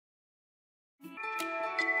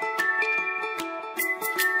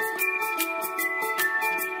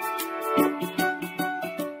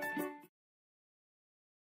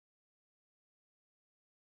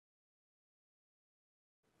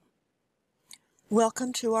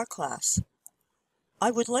Welcome to our class.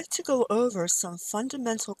 I would like to go over some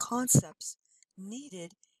fundamental concepts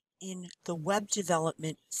needed in the web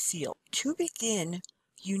development field. To begin,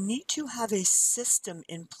 you need to have a system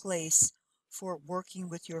in place for working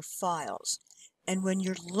with your files. And when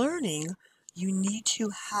you're learning, you need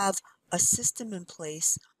to have a system in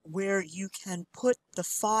place where you can put the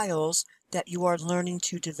files that you are learning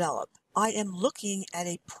to develop. I am looking at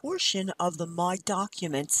a portion of the My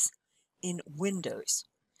Documents in Windows.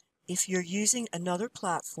 If you're using another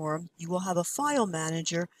platform, you will have a file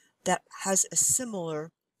manager that has a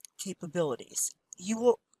similar capabilities.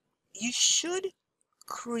 You should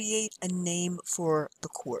create a name for the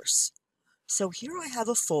course. So here I have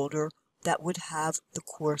a folder that would have the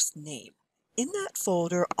course name. In that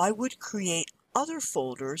folder, I would create other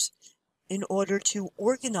folders in order to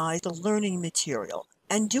organize the learning material,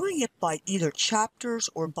 and doing it by either chapters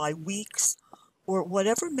or by weeks or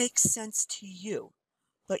whatever makes sense to you.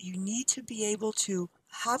 But you need to be able to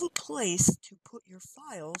have a place to put your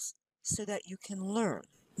files so that you can learn.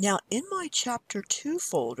 Now, in my Chapter 2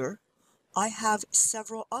 folder, I have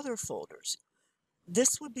several other folders.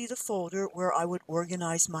 This would be the folder where I would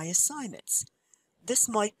organize my assignments. This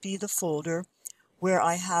might be the folder where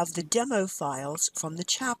I have the demo files from the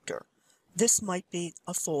chapter. This might be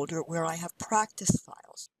a folder where I have practice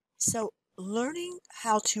files. So learning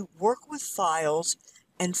how to work with files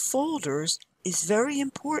and folders is very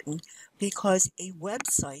important because a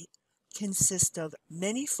website consists of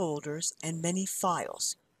many folders and many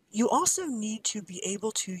files. You also need to be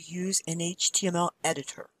able to use an HTML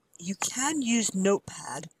editor. You can use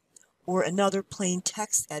Notepad or another plain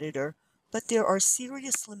text editor, but there are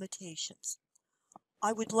serious limitations.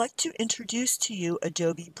 I would like to introduce to you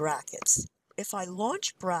Adobe Brackets. If I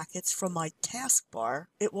launch Brackets from my taskbar,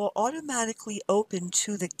 it will automatically open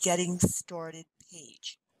to the Getting Started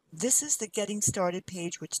page. This is the Getting Started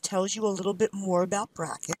page, which tells you a little bit more about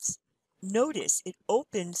Brackets. Notice it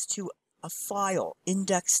opens to a file,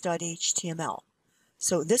 index.html.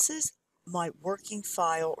 So this is my working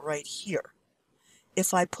file right here.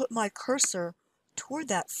 If I put my cursor toward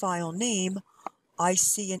that file name, I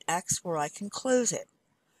see an X where I can close it.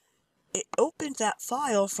 It opened that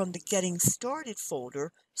file from the Getting Started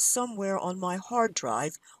folder somewhere on my hard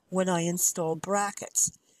drive when I installed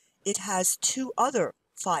Brackets. It has two other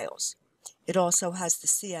files. It also has the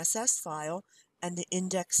CSS file and the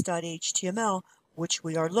index.html, which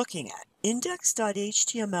we are looking at.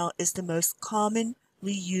 Index.html is the most commonly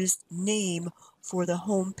used name for the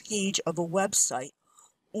home page of a website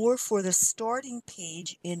or for the starting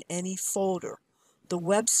page in any folder. The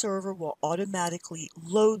web server will automatically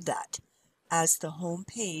load that as the home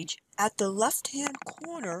page. At the left-hand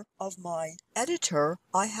corner of my editor,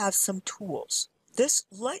 I have some tools. This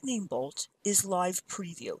lightning bolt is live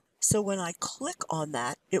preview. So when I click on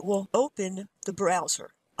that, it will open the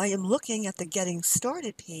browser. I am looking at the Getting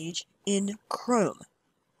Started page in Chrome,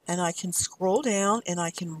 and I can scroll down and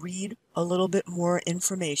I can read a little bit more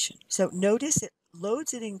information. So notice it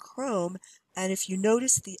loads it in Chrome, and if you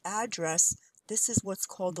notice the address, this is what's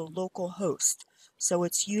called the local host. So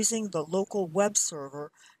it's using the local web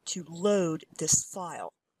server to load this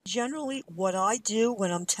file. Generally, what I do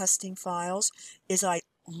when I'm testing files is I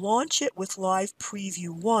launch it with live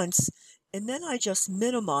preview once, and then I just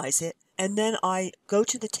minimize it, and then I go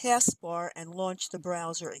to the taskbar and launch the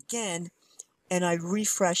browser again, and I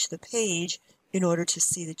refresh the page in order to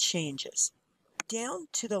see the changes. Down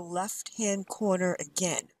to the left-hand corner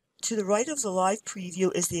again, to the right of the live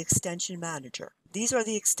preview is the extension manager. These are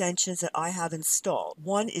the extensions that I have installed.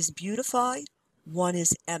 One is Beautify, one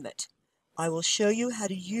is Emmet. I will show you how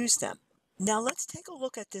to use them. Now let's take a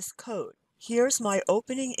look at this code. Here's my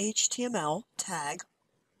opening HTML tag,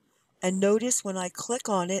 and notice when I click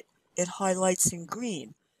on it, it highlights in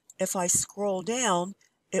green. If I scroll down,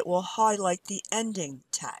 it will highlight the ending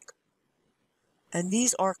tag. And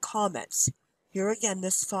these are comments. Here again,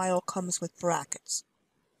 this file comes with brackets.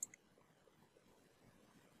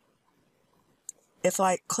 If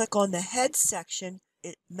I click on the head section,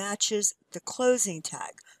 it matches the closing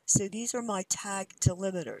tag. So these are my tag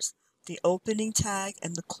delimiters, the opening tag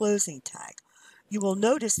and the closing tag. You will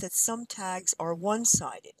notice that some tags are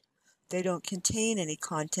one-sided. They don't contain any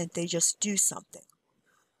content, they just do something.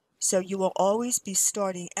 So you will always be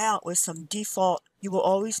starting out with some default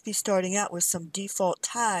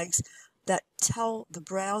tags that tell the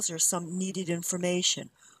browser some needed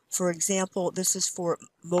information. For example, this is for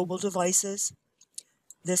mobile devices.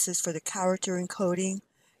 This is for the character encoding.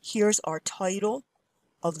 Here's our title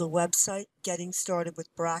of the website, Getting Started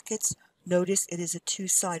with Brackets. Notice it is a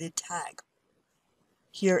two-sided tag.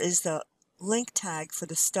 Here is the link tag for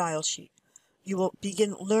the style sheet. You will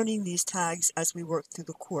begin learning these tags as we work through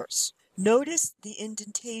the course. Notice the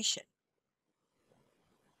indentation.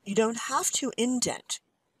 You don't have to indent.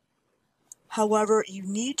 However, you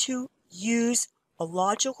need to use a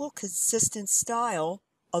logical, consistent style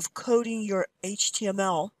of coding your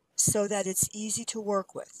HTML so that it's easy to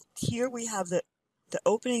work with. Here we have the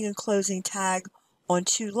opening and closing tag on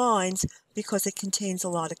 2 lines because it contains a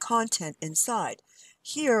lot of content inside.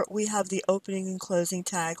 Here we have the opening and closing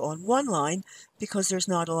tag on 1 line because there's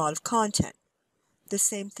not a lot of content. The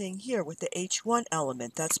same thing here with the H1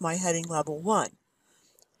 element. That's my heading level 1.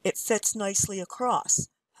 It fits nicely across.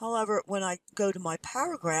 However, when I go to my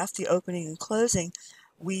paragraph, the opening and closing,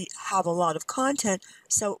 we have a lot of content,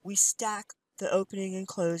 so we stack the opening and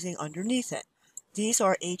closing underneath it. These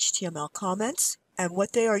are HTML comments, and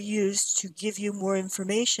what they are used to give you more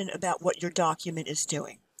information about what your document is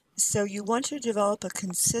doing. So you want to develop a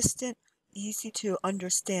consistent, easy to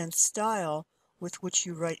understand style with which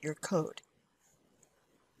you write your code.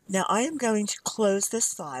 Now I am going to close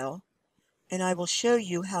this file, and I will show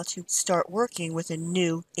you how to start working with a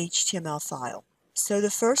new HTML file. So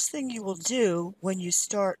the first thing you will do when you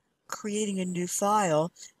start creating a new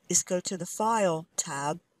file is go to the File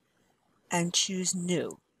tab and choose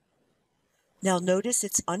New. Now notice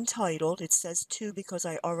it's untitled. It says 2 because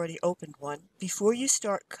I already opened one. Before you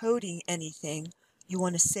start coding anything, you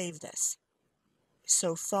want to save this.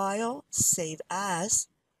 So File, Save As,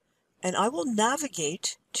 and I will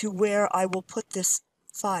navigate to where I will put this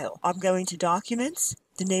file. I'm going to Documents,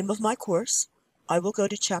 the name of my course. I will go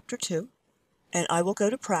to Chapter 2, and I will go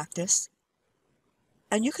to Practice.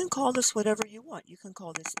 And you can call this whatever you want. You can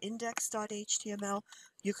call this index.html,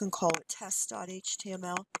 you can call it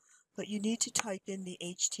test.html, but you need to type in the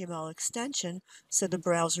HTML extension so the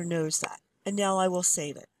browser knows that. And now I will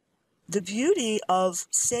save it. The beauty of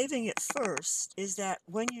saving it first is that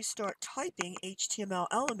when you start typing HTML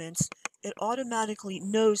elements, it automatically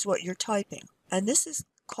knows what you're typing. And this is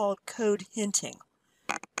called code hinting.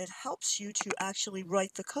 It helps you to actually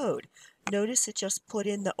write the code. Notice it just put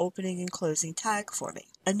in the opening and closing tag for me.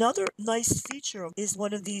 Another nice feature is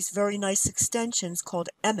one of these very nice extensions called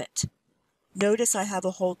Emmet. Notice I have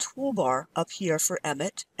a whole toolbar up here for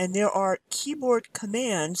Emmet, and there are keyboard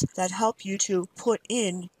commands that help you to put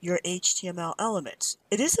in your HTML elements.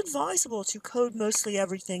 It is advisable to code mostly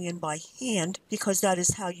everything in by hand because that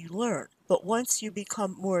is how you learn. But once you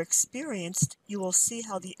become more experienced, you will see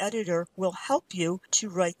how the editor will help you to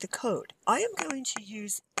write the code. I am going to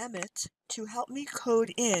use Emmet to help me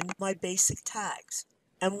code in my basic tags.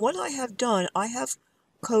 And what I have done, I have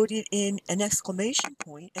coded in an exclamation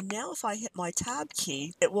point, and now if I hit my tab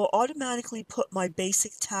key, it will automatically put my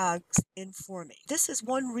basic tags in for me. This is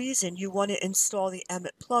one reason you want to install the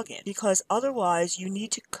Emmet plugin, because otherwise you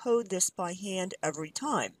need to code this by hand every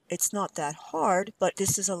time. It's not that hard, but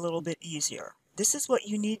this is a little bit easier. This is what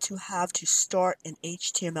you need to have to start an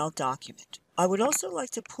HTML document. I would also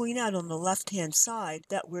like to point out on the left-hand side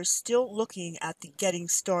that we're still looking at the Getting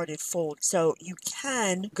Started folder. So you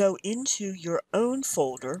can go into your own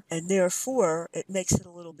folder, and therefore it makes it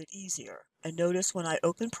a little bit easier. And notice when I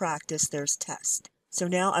open Practice, there's Test. So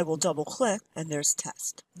now I will double click and there's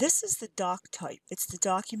Test. This is the doc type. It's the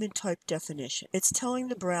document type definition. It's telling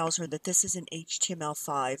the browser that this is an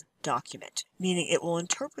HTML5 document, meaning it will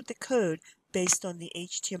interpret the code based on the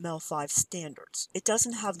HTML5 standards. It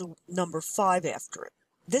doesn't have the number 5 after it.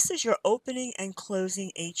 This is your opening and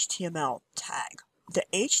closing HTML tag. The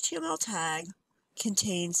HTML tag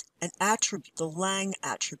contains an attribute, the lang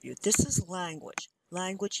attribute. This is language.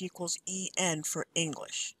 Language equals EN for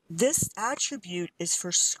English. This attribute is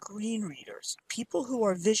for screen readers. People who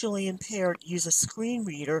are visually impaired use a screen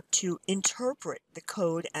reader to interpret the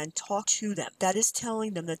code and talk to them. That is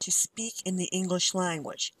telling them that to speak in the English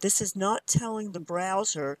language. This is not telling the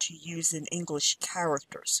browser to use in English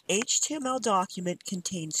characters. HTML document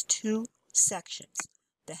contains 2 sections,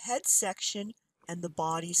 the head section and the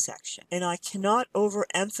body section. And I cannot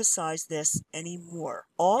overemphasize this anymore.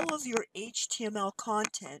 All of your HTML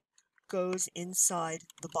content goes inside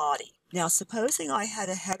the body. Now, supposing I had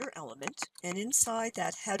a header element, and inside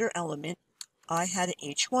that header element, I had an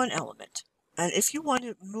H1 element. And if you want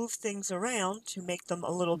to move things around to make them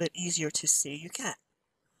a little bit easier to see, you can.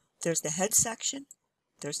 There's the head section,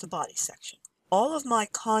 there's the body section. All of my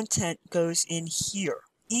content goes in here.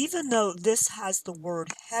 Even though this has the word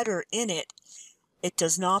header in it, it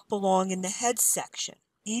does not belong in the head section.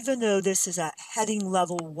 Even though this is a heading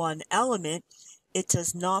level 1 element, it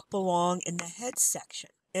does not belong in the head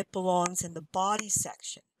section. It belongs in the body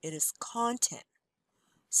section. It is content.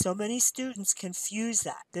 So many students confuse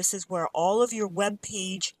that. This is where all of your web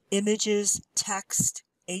page images, text,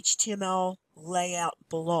 HTML layout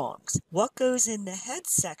belongs. What goes in the head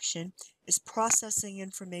section is processing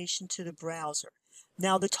information to the browser.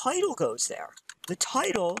 Now the title goes there. The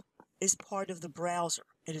title is part of the browser.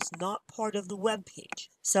 It is not part of the web page.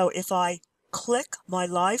 So if I click my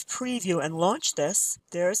live preview and launch this,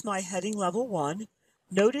 there's my heading level 1.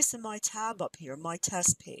 Notice in my tab up here, my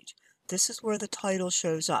test page, this is where the title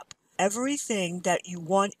shows up. Everything that you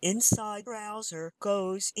want inside the browser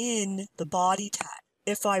goes in the body tab.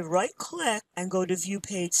 If I right click and go to view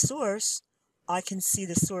page source, I can see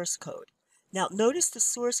the source code. Now notice the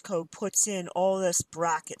source code puts in all this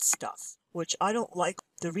bracket stuff, which I don't like.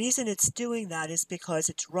 The reason it's doing that is because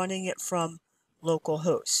it's running it from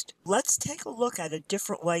localhost. Let's take a look at a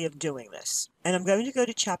different way of doing this. And I'm going to go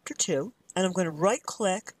to chapter 2, and I'm going to right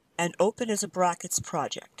click and open as a brackets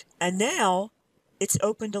project. And now it's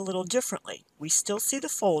opened a little differently. We still see the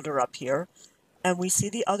folder up here, and we see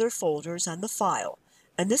the other folders and the file.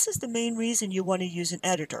 And this is the main reason you want to use an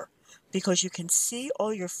editor, because you can see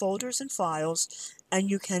all your folders and files,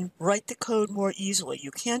 and you can write the code more easily.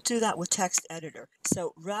 You can't do that with text editor.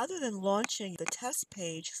 So rather than launching the test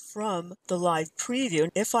page from the live preview,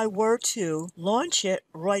 if I were to launch it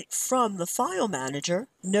right from the file manager,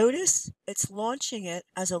 notice it's launching it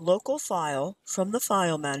as a local file from the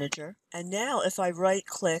file manager. And now if I right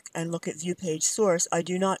click and look at view page source, I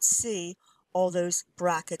do not see all those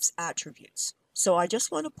brackets attributes. So I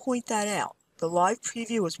just want to point that out. The live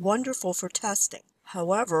preview is wonderful for testing.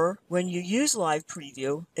 However, when you use live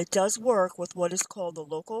preview, it does work with what is called the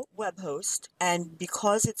local web host. And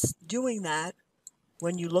because it's doing that,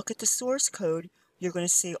 when you look at the source code, you're going to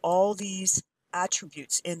see all these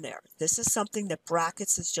attributes in there. This is something that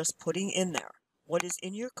brackets is just putting in there. What is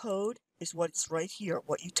in your code is what's right here,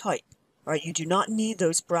 what you type. All right, you do not need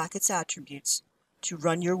those brackets attributes to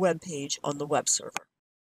run your web page on the web server.